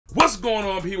What's going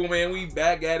on, people, man? We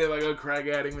back at it like a crack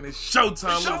addict, man. It's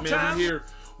showtime. Look, man,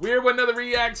 we're here with another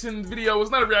reaction video.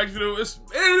 It's not a reaction video. It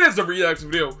is a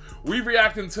reaction video. We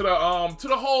reacting to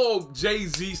the whole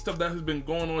Jay-Z stuff that has been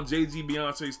going on, Jay-Z,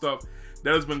 Beyonce stuff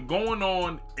that has been going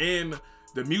on in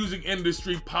the music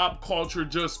industry, pop culture,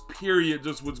 just period,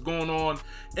 just what's going on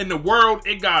in the world.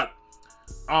 It got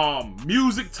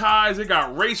music ties, it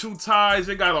got racial ties,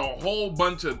 it got a whole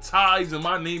bunch of ties, and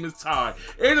my name is Ty.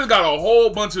 It just got a whole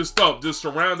bunch of stuff just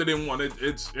surrounded in one.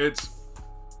 It's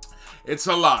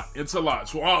a lot. It's a lot.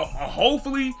 So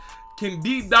hopefully can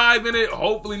deep dive in it.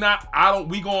 Hopefully not.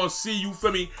 We gonna see, you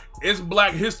feel me? It's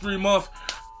Black History Month,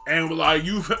 and we're like,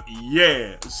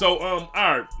 yeah. So all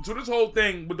right. So this whole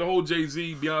thing with the whole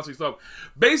Jay-Z, Beyonce stuff,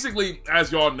 basically,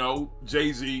 as y'all know,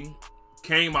 Jay-Z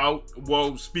came out,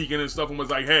 well, speaking and stuff, and was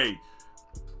like, hey,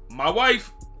 my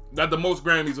wife got the most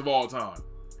Grammys of all time.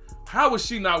 How is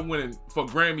she not winning for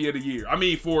Grammy of the Year? I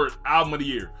mean, for Album of the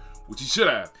Year, which she should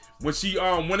have. When she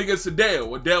went against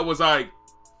Adele was like,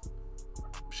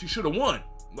 she should have won.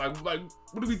 Like,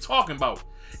 what are we talking about?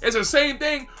 It's the same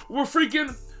thing with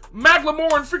freaking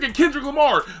Macklemore and freaking Kendrick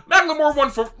Lamar. Macklemore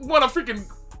won a freaking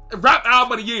rap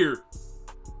album of the year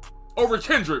over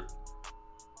Kendrick.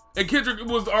 And Kendrick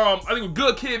was, I think it was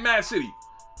Good Kid, Mad City.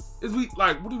 Is we,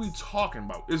 like, what are we talking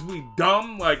about? Is we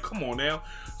dumb? Like, come on now.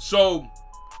 So,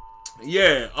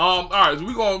 yeah. All right, so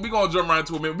we gonna jump right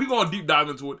into it, man. We gonna deep dive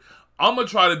into it. I'm gonna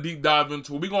try to deep dive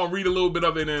into it. We gonna read a little bit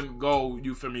of it and go,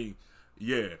 you feel me?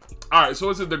 Yeah. All right, so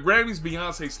it says the Grammys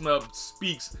Beyonce snub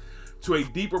speaks to a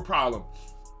deeper problem.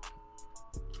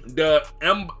 The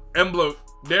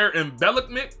their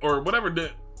embellishment, or whatever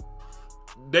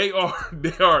they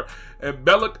are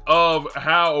embellish of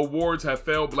how awards have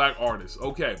failed Black artists.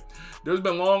 Okay, there's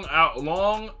been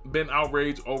long been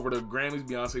outrage over the Grammys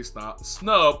Beyonce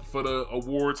snub for the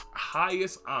award's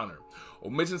highest honor.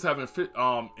 Omissions have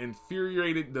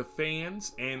infuriated the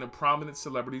fans and the prominent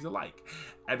celebrities alike.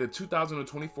 At the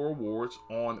 2024 awards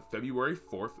on February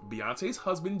 4th, Beyonce's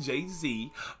husband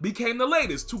Jay-Z became the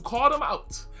latest to call them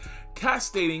out,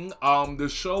 castigating the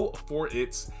show for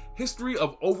its history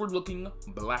of overlooking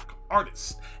Black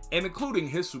artists, and including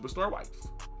his superstar wife.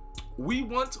 We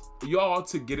want y'all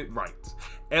to get it right.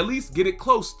 At least get it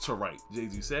close to right,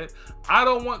 Jay-Z said. I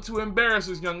don't want to embarrass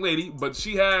this young lady, but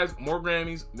she has more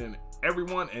Grammys than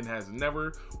everyone and has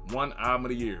never won Album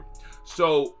of the Year.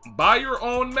 So, by your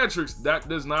own metrics, that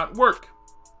does not work.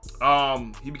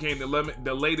 He became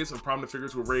the latest of prominent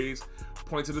figures who have raised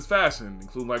points of this fashion,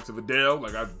 including likes of Adele,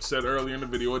 like I said earlier in the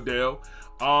video, Adele,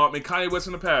 and Kanye West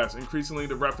in the past. Increasingly,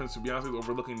 the reference to Beyonce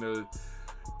overlooking the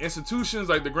institutions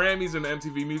like the Grammys and the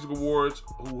MTV Music Awards,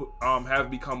 who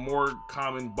have become more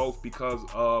common both because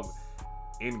of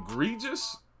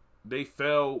egregious they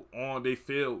fell on the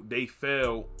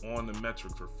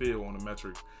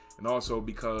metrics, and also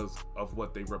because of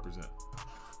what they represent.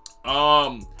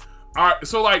 All right,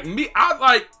 so like me,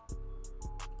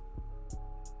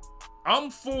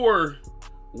 I'm for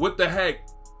what the heck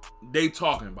they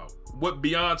talking about. What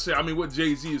Beyonce, I mean, what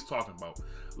Jay-Z is talking about.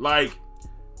 Like,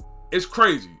 it's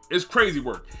crazy. It's crazy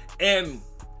work.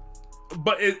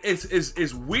 But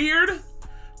it's weird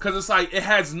because it's like it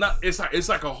has not. It's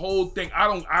like a whole thing. I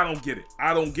don't get it.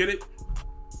 I don't get it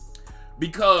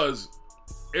because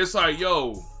it's like,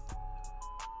 yo,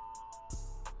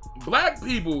 Black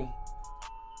people,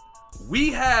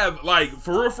 we have, like,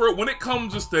 for real, when it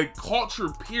comes just to culture,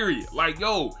 period, like,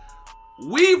 yo,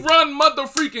 we run mother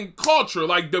freaking culture,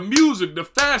 like the music, the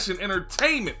fashion,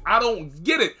 entertainment. I don't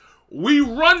get it. We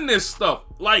run this stuff.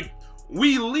 Like,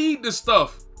 we lead the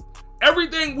stuff.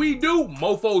 Everything we do,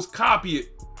 mofos copy it.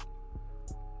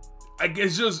 Like,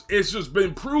 it's just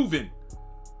been proven.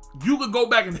 You could go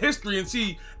back in history and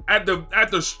see at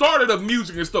the start of the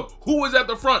music and stuff, who was at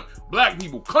the front? Black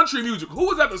people. Country music, who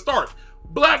was at the start?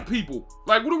 Black people.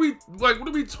 Like, what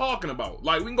are we talking about?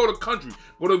 Like, we can go to country.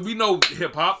 We know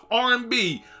hip hop,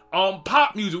 R&B,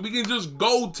 pop music. We can just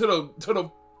go to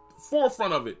the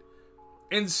forefront of it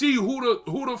and see who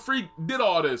the freak did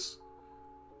all this.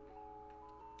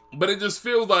 But it just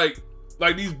feels like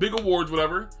these big awards,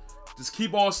 whatever, just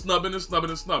keep on snubbing and snubbing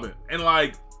and snubbing. And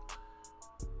like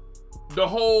the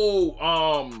whole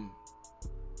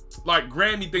like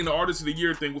Grammy thing, the Artist of the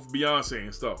Year thing with Beyonce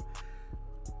and stuff.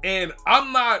 And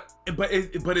I'm not, but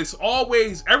it's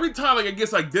always, every time like it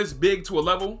gets like this big to a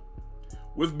level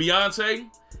with Beyonce,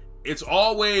 it's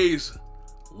always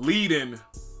leading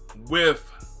with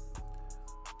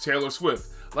Taylor Swift.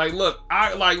 Like, look,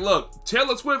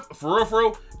 Taylor Swift, for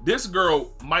real, this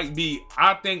girl might be,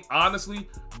 I think, honestly,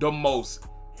 the most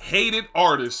hated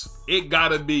artist it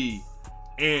gotta be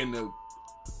in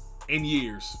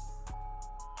years.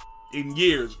 in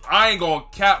years. I ain't gonna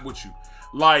cap with you.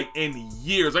 Like, in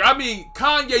years. Like, I mean,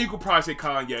 Kanye, you could probably say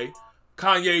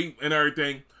Kanye and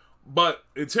everything. But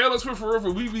in Taylor Swift, for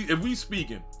real, if we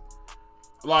speaking,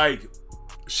 like,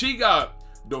 she got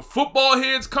the football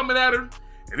heads coming at her,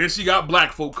 and then she got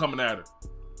black folk coming at her.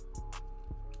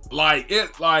 Like,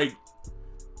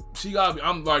 she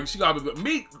gotta be,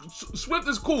 me, Swift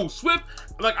is cool. Swift,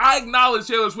 like, I acknowledge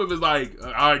Taylor Swift is like,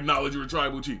 I acknowledge you're a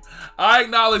tribal chief. I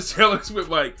acknowledge Taylor Swift,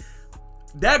 like,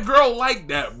 that girl like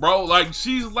that, bro. Like,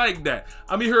 she's like that.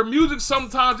 I mean, her music,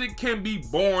 sometimes it can be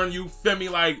boring, you feel me?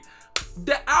 Like,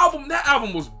 that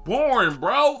album was boring,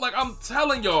 bro. Like, I'm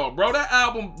telling y'all, bro, that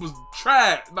album was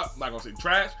trash. Not gonna say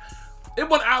trash. It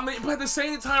wasn't album, but at the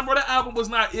same time, bro, that album was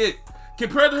not it.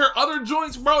 Compared to her other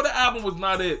joints, bro, that album was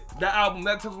not it. That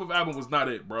Taylor Swift album was not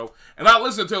it, bro. And I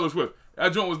listen to Taylor Swift.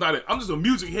 That joint was not it. I'm just a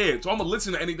music head, so I'm gonna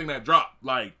listen to anything that dropped.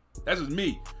 Like, that's just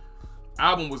me.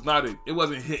 Album was not it. It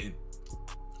wasn't hitting.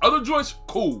 Other joints,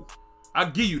 cool. I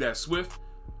give you that, Swift.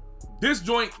 This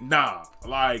joint, nah.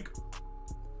 Like,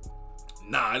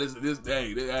 nah, this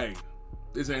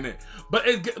ain't it.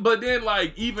 But then,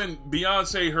 like, even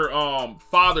Beyonce, her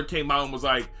father came out and was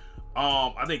like,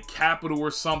 I think Capitol or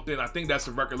something. I think that's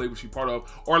the record label she's part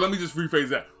of. Or let me just rephrase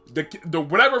that. The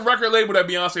whatever record label that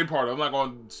Beyonce part of. I'm not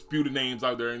gonna spew the names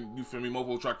out there and you feel me,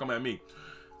 mofo try to come at me.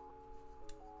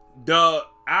 The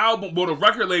album, well, the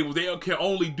record labels, they can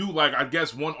only do, like, I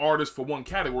guess one artist for one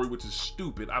category, which is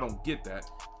stupid. I don't get that.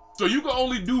 So you can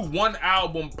only do one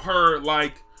album per,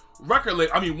 like, record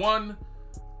label. I mean, one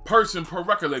person per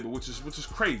record label, which is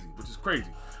crazy.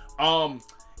 And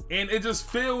it just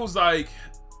feels like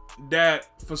that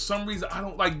for some reason. I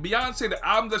don't like Beyonce. The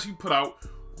album that she put out,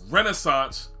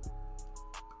 Renaissance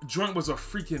joint, was a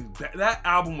freaking, that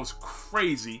album was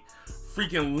crazy.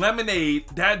 Freaking Lemonade,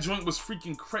 that joint was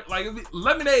freaking crazy. Like,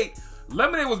 Lemonade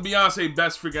was Beyonce's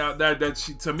best freaking out that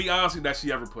she, to me, honestly, that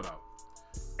she ever put out.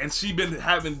 And she been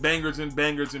having bangers and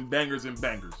bangers and bangers and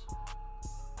bangers.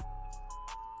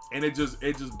 And it just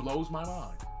blows my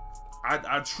mind.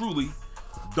 I truly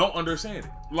don't understand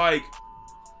it. Like,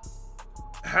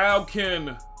 how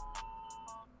can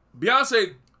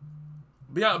Beyonce,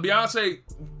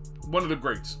 one of the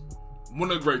greats.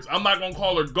 I'm not gonna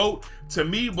call her GOAT to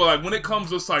me, but like when it comes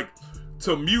to like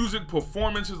to music,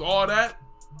 performances, all that,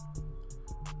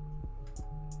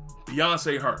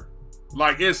 Beyonce, her.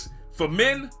 Like, it's for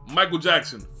men, Michael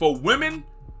Jackson. For women,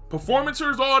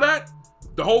 performancers, all that,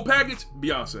 the whole package,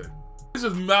 Beyonce. This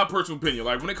is my personal opinion.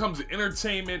 Like, when it comes to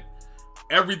entertainment,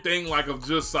 everything, like, of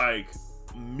just like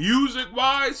music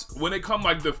wise, when it comes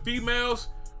like the females,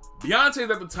 Beyonce's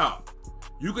at the top.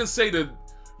 You can say that.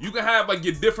 You can have like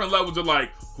your different levels of like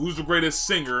who's the greatest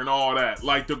singer and all that,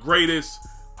 like the greatest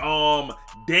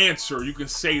dancer, you can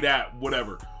say that,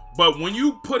 whatever. But when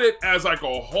you put it as like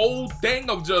a whole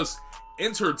thing of just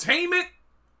entertainment,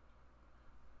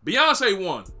 Beyonce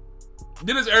won.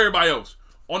 Then it's everybody else.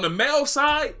 On the male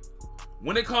side,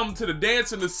 when it comes to the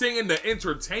dancing, the singing, the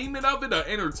entertainment of it, the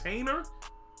entertainer,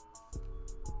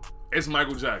 it's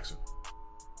Michael Jackson.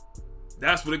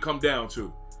 That's what it comes down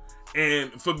to.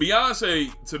 And for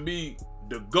Beyonce to be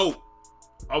the GOAT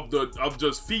of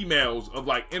just females, of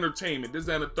like entertainment, this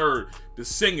and the third, the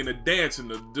singing, the dancing,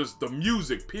 the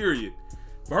music, period.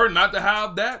 For her not to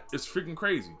have that, it's freaking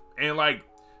crazy. And like,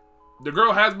 the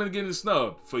girl has been getting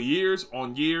snubbed for years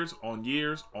on years on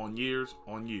years on years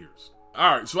on years.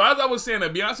 All right, so as I was saying,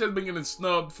 that Beyonce has been getting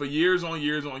snubbed for years on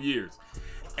years on years.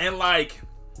 And like,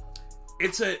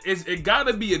 it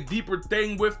gotta be a deeper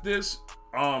thing with this.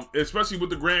 Especially with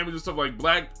the Grammys and stuff, like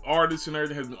black artists and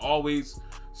everything has been always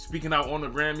speaking out on the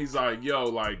Grammys, like, yo,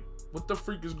 like, what the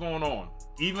freak is going on?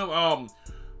 Even,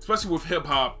 especially with hip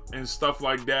hop and stuff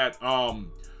like that,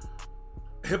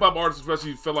 hip hop artists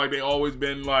especially feel like they always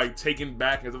been like taken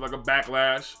back as like a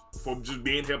backlash for just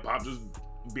being hip hop, just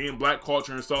being black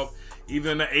culture and stuff.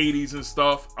 Even in the 80s and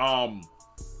stuff,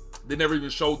 they never even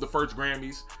showed the first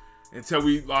Grammys until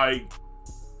we like,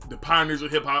 the pioneers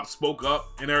of hip hop spoke up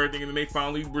and everything, and then they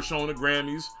finally were showing the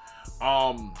Grammys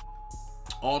on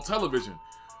television.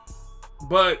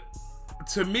 But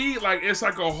to me, like, it's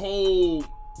like a whole,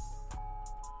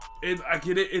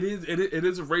 it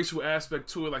is a racial aspect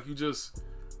to it. Like,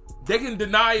 they can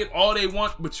deny it all they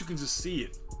want, but you can just see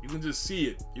it. You can just see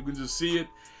it,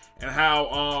 and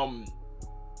how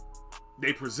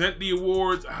they present the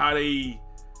awards, how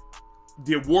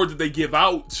the awards that they give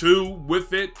out to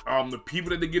with it, the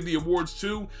people that they give the awards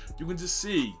to, you can just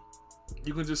see.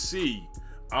 It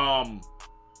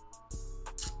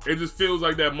just feels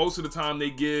like that most of the time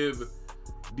they give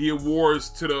the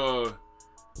awards to the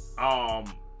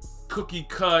cookie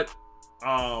cut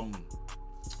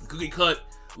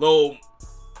little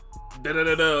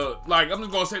like, I'm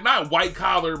just gonna say not white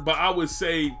collar, but I would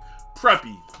say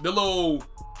preppy. The little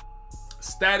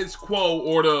status quo,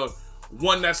 or the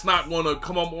one that's not gonna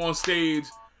come up on stage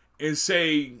and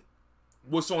say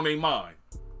what's on their mind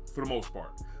for the most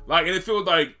part. Like, and it feels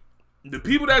like the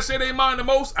people that say they mind the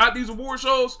most at these award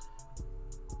shows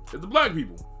is the black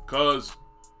people, because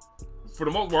for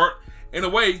the most part, in a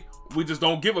way, we just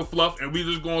don't give a fluff, and we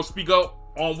just gonna speak up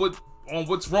on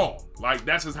what's wrong. Like,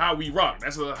 that's just how we rock.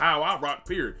 That's just how I rock,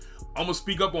 period. I'm gonna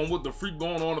speak up on what the freak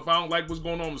going on. If I don't like what's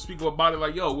going on, I'm gonna speak up about it,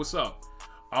 like, yo, what's up?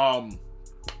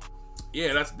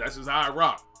 Yeah, that's just how I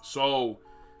rock. So,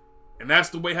 and that's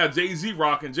the way how Jay-Z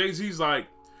rock. And Jay-Z's like,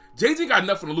 Jay-Z got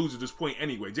nothing to lose at this point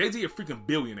anyway. Jay-Z a freaking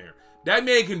billionaire. That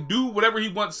man can do whatever he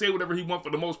wants, say whatever he wants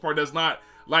for the most part. That's not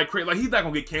like crazy. Like, he's not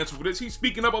gonna get canceled for this. He's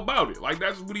speaking up about it. Like,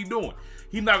 that's what he's doing.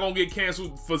 He's not gonna get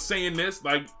canceled for saying this.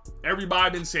 Like,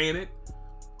 everybody been saying it.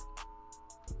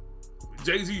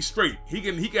 Jay-Z straight. He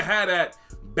can have that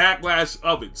backlash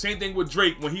of it. Same thing with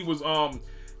Drake when he was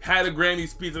had a Grammy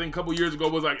speech, I think a couple years ago,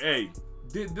 was like, hey,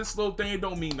 this little thing, it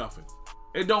don't mean nothing.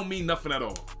 It don't mean nothing at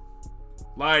all.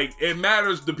 Like, it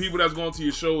matters the people that's going to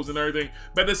your shows and everything,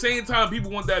 but at the same time,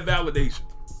 people want that validation.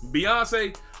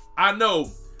 Beyonce, I know,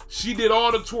 she did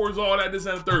all the tours, all that, this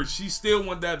and the third. She still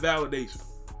want that validation.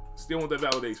 Still want that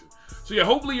validation. So yeah,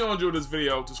 hopefully you enjoyed this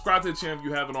video. Subscribe to the channel if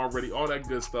you haven't already. All that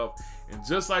good stuff. And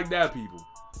just like that, people,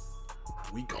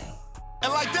 we gone.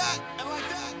 And like that.